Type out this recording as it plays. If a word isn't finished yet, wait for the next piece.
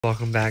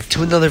Welcome back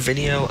to another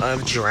video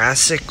of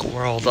Jurassic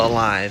World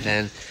Alive,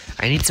 and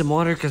I need some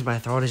water because my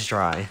throat is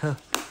dry.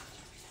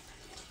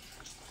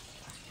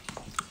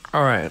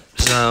 Alright,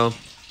 so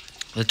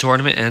the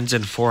tournament ends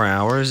in 4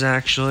 hours,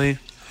 actually.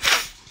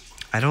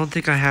 I don't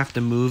think I have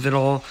to move at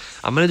all.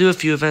 I'm going to do a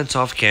few events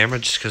off camera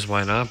just because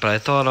why not, but I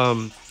thought,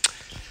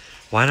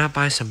 why not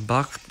buy some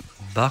bucks,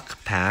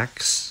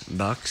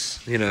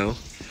 you know,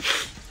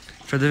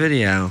 for the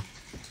video.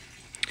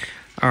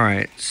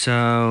 Alright,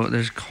 so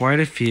there's quite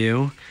a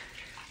few.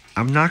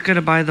 I'm not going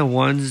to buy the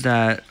ones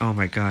that, oh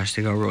my gosh,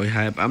 they go really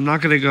high up. I'm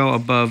not going to go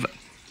above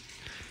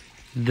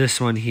this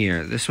one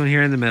here. This one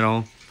here in the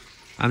middle.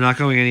 I'm not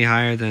going any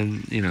higher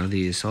than, you know,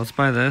 these. So let's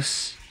buy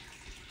this.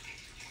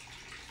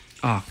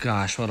 Oh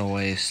gosh, what a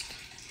waste.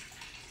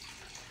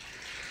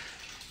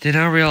 Did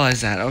not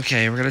realize that.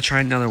 Okay, we're going to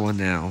try another one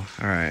now.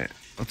 Alright,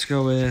 let's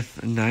go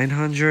with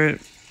 900.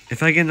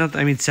 If I get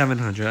nothing, I mean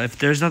 700. If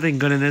there's nothing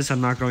good in this,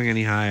 I'm not going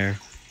any higher.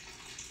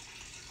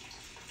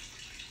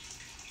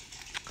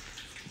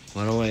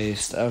 What a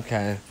waste.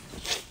 Okay.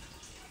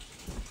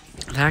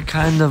 That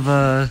kind of,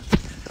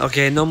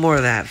 okay, no more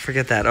of that.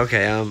 Forget that.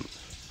 Okay,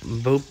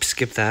 boop,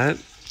 skip that.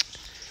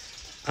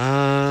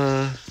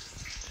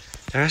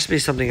 There has to be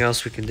something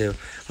else we can do.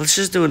 Let's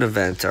just do an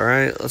event,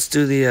 alright? Let's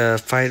do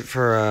the, fight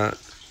for,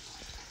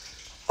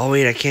 oh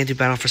wait, I can't do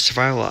battle for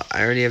survival.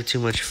 I already have too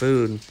much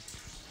food.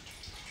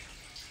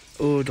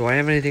 Ooh, do I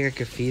have anything I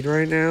can feed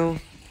right now?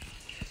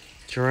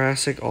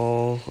 Jurassic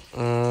all,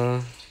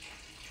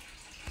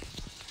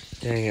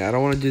 dang it, I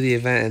don't want to do the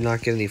event and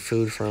not get any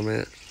food from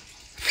it.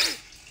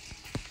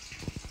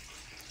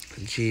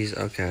 Jeez,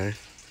 okay.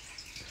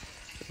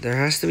 There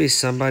has to be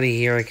somebody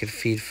here I could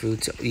feed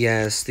food to.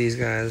 Yes, these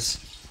guys.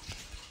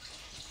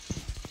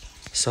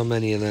 So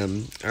many of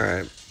them.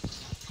 Alright.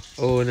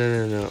 Oh,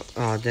 no.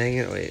 Oh, dang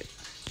it, wait.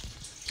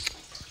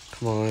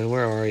 Come on,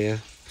 where are you?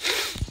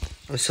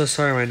 I'm so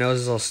sorry, my nose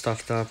is all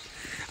stuffed up.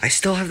 I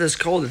still have this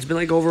cold. It's been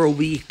like over a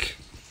week.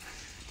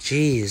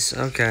 Jeez,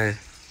 okay.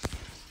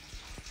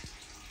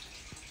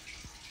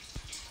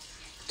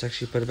 Let's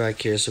actually put it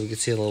back here so we can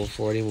see a level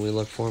 40 when we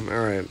look for him.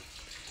 Alright.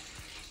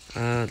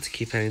 Let's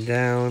keep heading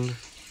down.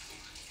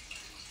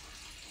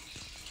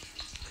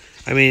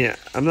 I mean,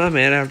 I'm not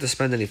mad I have to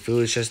spend any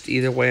food. It's just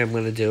either way I'm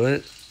going to do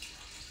it.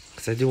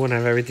 Because I do want to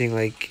have everything,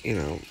 like, you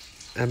know,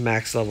 at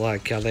max level,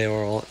 like how they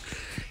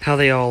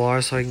all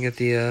are, so I can get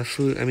the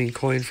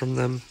coin from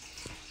them.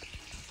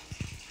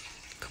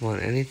 Come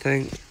on,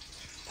 anything?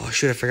 Oh,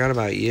 shoot, I forgot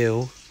about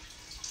you.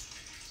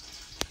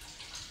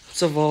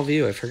 Let's evolve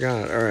you. I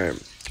forgot.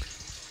 Alright.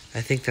 I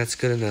think that's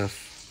good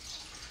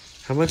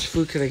enough. How much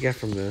food could I get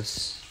from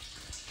this?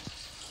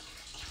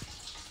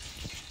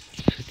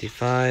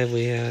 55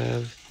 we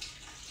have.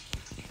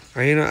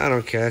 Alright, you know, I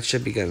don't care. That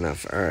should be good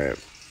enough. Alright.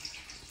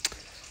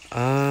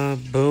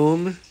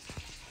 Boom.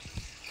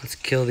 Let's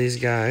kill these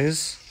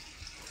guys.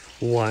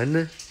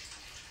 1.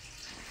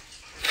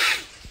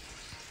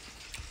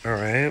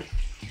 Alright.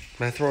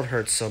 My throat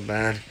hurts so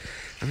bad.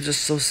 I'm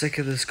just so sick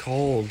of this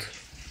cold.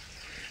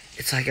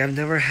 It's like I've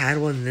never had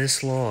one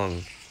this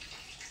long.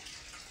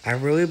 I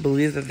really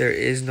believe that there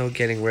is no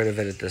getting rid of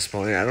it at this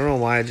point. I don't know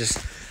why.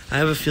 I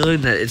have a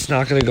feeling that it's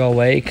not going to go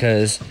away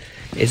because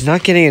it's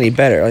not getting any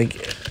better.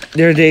 Like,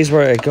 there are days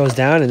where it goes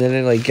down and then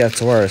it, like,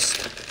 gets worse.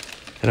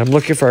 And I'm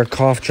looking for a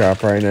cough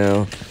drop right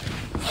now.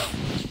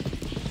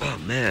 Oh,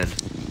 man.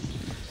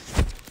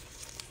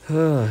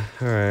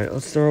 Alright,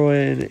 let's throw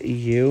in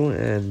you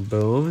and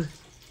boom.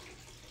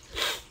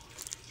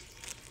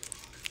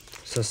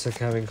 So sick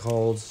having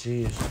colds,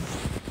 jeez.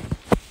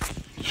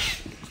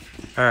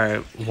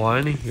 Alright,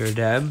 1, you're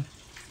dead.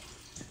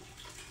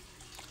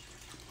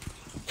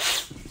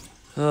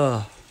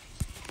 Oh.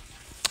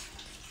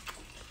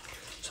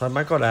 So I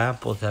might go to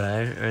Apple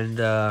today and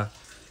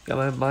get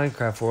my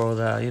Minecraft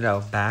world, you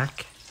know,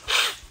 back.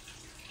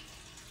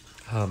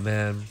 Oh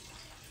man.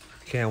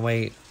 Can't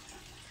wait.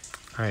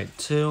 Alright,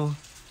 2.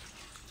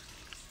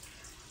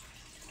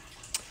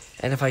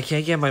 And if I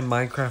can't get my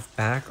Minecraft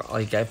back,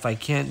 like if I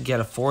can't get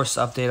a forced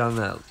update on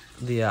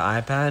the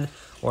iPad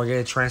or get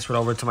it transferred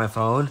over to my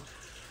phone,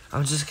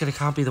 I'm just going to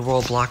copy the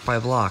world block by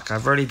block.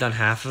 I've already done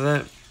half of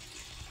it.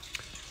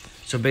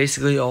 So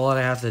basically all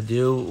I have to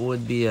do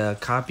would be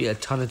copy a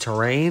ton of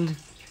terrain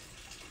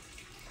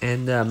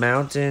and a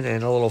mountain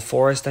and a little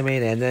forest I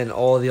made and then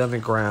all the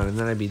underground and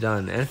then I'd be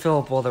done. And fill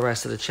up all the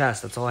rest of the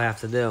chests. That's all I have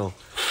to do.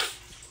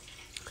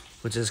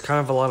 Which is kind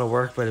of a lot of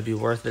work, but it'd be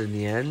worth it in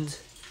the end.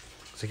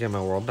 To get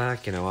my world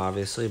back, you know,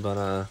 obviously.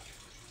 But,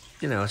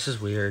 you know, it's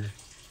just weird.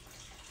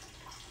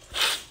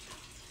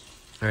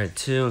 Alright,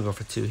 2 and go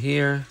for 2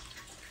 here.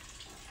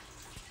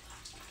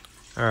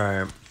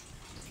 Alright.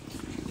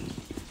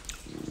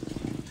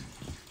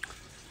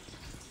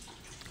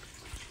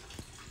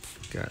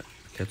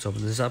 Let's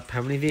open this up.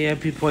 How many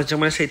VIP points? I'm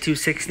going to say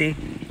 260.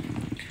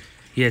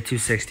 Yeah,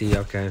 260.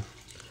 Okay.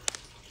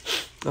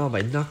 Oh,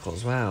 my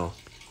knuckles. Wow.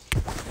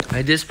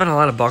 I did spend a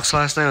lot of bucks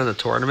last night on the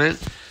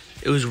tournament.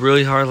 It was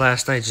really hard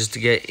last night just to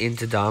get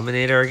into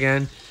Dominator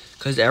again.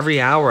 Because every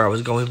hour I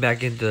was going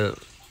back into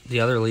the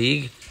other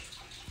league.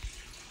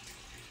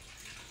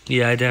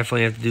 Yeah, I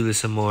definitely have to do this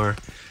some more.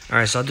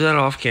 Alright, so I'll do that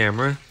off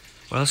camera.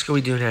 What else can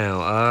we do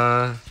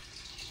now?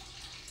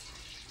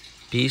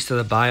 Beast of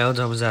the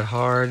Biodome, is that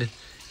hard?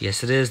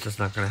 Yes, it is. That's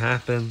not going to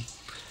happen.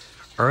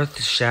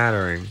 Earth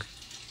Shattering.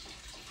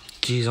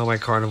 Jeez, all my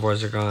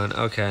carnivores are gone.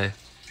 Okay.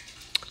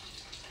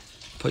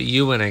 Put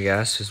you in, I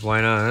guess, because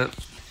why not?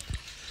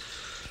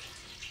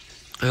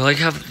 I like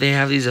how they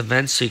have these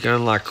events so you can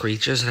unlock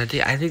creatures, and I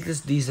think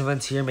these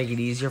events here make it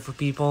easier for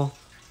people.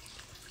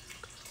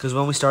 Because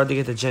when we started to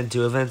get the Gen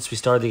 2 events, we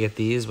started to get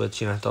these,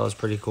 which, I thought was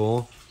pretty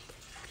cool.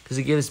 Because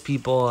it gives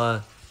people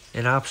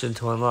an option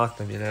to unlock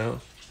them,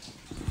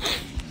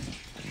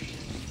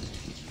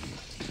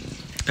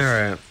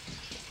 Alright.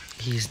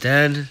 He's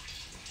dead.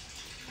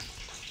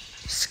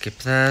 Skip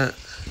that.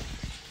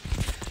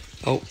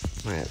 Oh,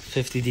 I have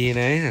 50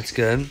 DNA. That's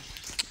good.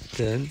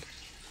 Good.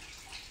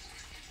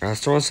 Alright,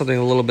 let's throw in something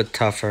a little bit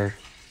tougher.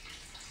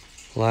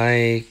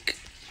 Like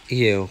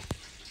you.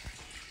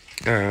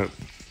 Alright.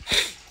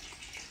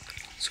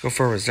 Let's go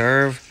for a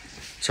reserve.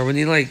 So we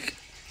need like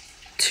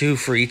 2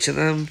 for each of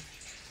them.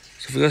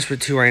 So if we go for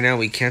 2 right now,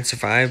 we can't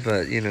survive,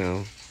 but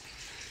I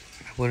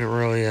wouldn't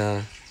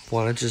really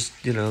want to just,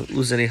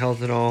 lose any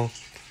health at all.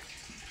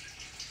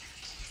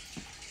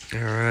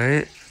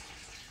 Alright.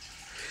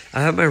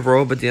 I have my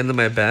robe at the end of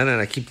my bed,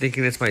 and I keep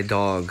thinking it's my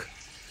dog.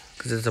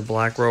 Because it's a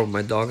black robe.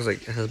 My dog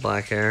has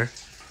black hair.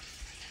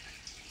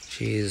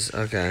 Jeez,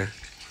 okay.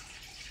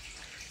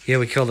 Yeah,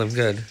 we killed him,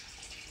 good.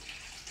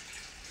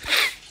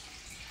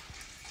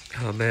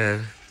 Oh,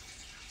 man.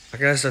 I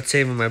gotta start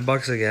saving my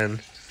bucks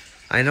again.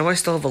 I know I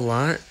still have a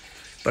lot,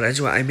 but I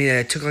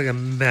took like a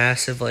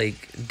massive,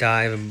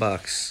 dive in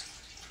bucks.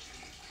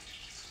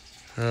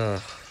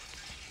 Ugh.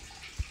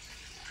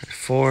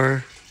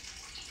 4.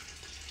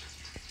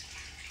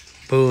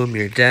 Boom,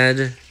 you're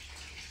dead.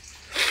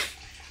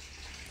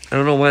 I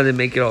don't know why they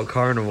make it all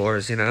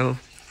carnivores,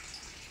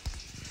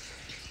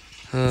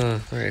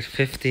 Alright,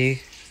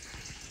 50.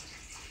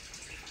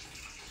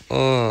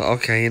 Oh,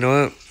 okay, you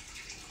know what?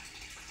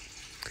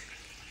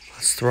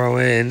 Let's throw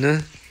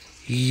in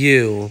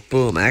you.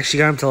 Boom. I actually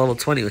got him to level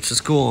 20, which is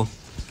cool.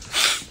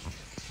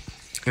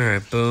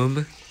 Alright,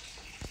 boom.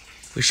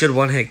 We should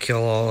one-hit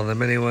kill all of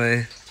them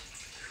anyway.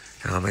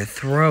 Oh, my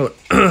throat.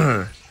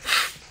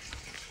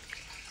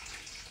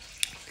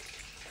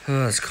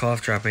 Oh, this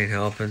cough drop ain't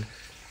helping.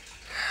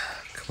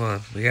 Come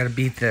on, we gotta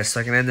beat this so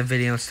I can end the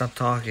video and stop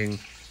talking.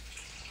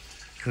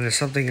 And there's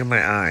something in my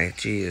eye.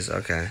 Jeez,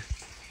 okay.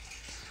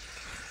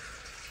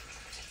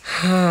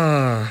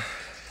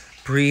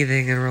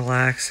 Breathing and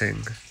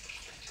relaxing.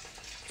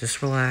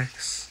 Just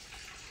relax.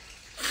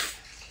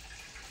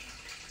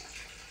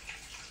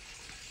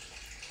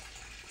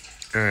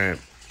 Alright.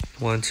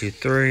 1, 2,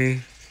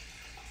 3.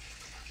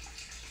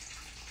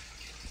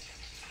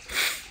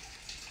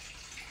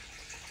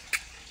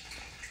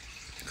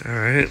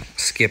 Alright,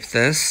 skip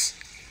this.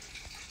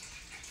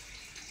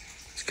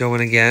 Let's go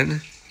in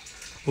again.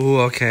 Ooh,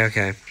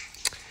 okay.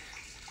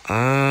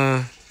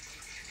 I'm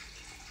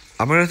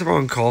gonna throw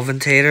in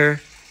Colventator.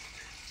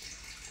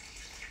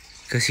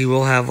 Because he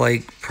will have,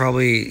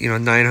 probably,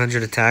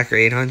 900 attack or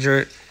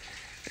 800.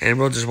 And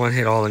we'll just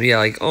one-hit all of them.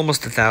 Yeah,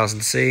 almost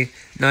 1,000, see?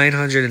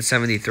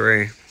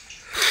 973.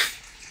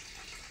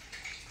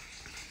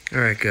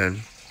 Alright,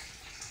 good.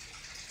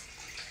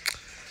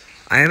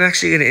 I am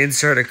actually going to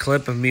insert a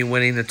clip of me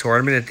winning the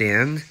tournament at the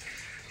end.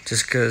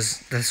 Just because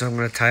that's what I'm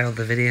going to title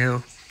the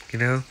video,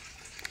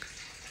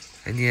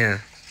 And yeah.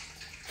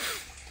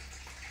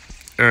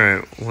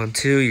 Alright, 1,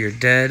 2, you're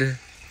dead.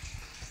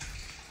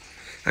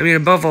 I mean,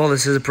 above all,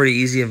 this is a pretty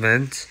easy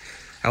event.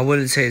 I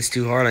wouldn't say it's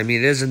too hard. I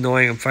mean, it is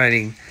annoying I'm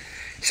fighting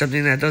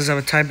something that does have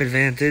a type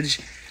advantage.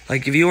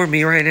 Like, if you were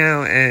me right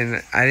now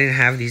and I didn't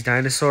have these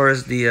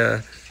dinosaurs,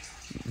 the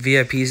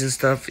VIPs and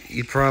stuff,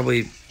 you'd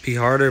probably be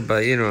harder,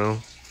 but,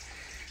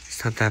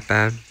 it's not that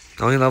bad.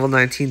 Only level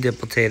 19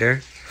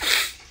 Duplicator.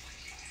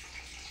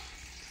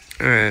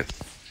 Alright.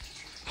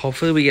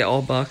 Hopefully we get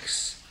all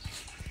bucks.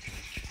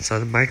 So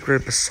the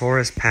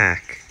Microbosaurus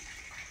pack.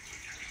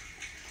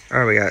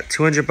 Alright, we got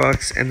 200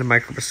 bucks and the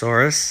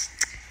Microbosaurus.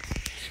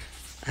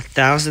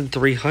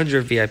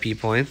 1,300 VIP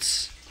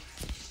points.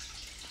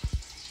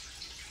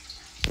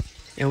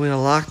 And we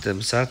unlocked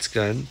them, so that's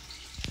good.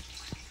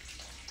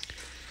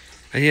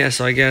 And yeah,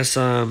 so I guess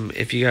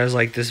if you guys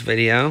like this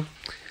video,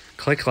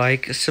 click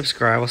like,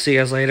 subscribe. I'll see you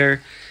guys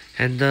later.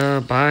 And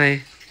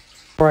bye.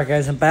 Alright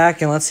guys, I'm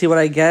back and let's see what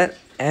I get.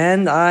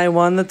 And I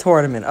won the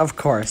tournament. Of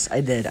course.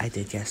 I did,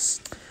 yes.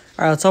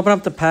 Alright, let's open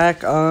up the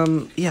pack.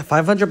 Yeah,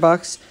 500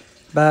 bucks.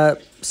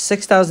 About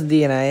 6,000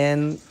 DNA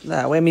and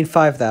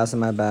 5,000,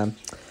 my bad.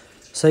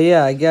 So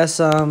yeah, I guess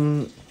I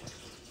don't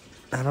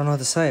know what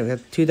to say. We got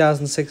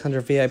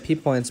 2,600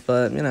 VIP points,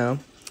 but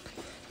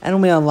and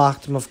we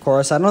unlocked them, of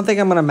course. I don't think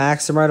I'm gonna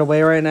max them right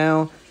away right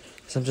now,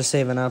 because I'm just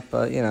saving up.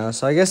 But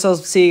so I guess I'll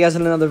see you guys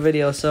in another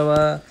video.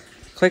 So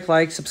click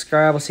like,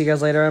 subscribe. I'll see you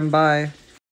guys later, and bye.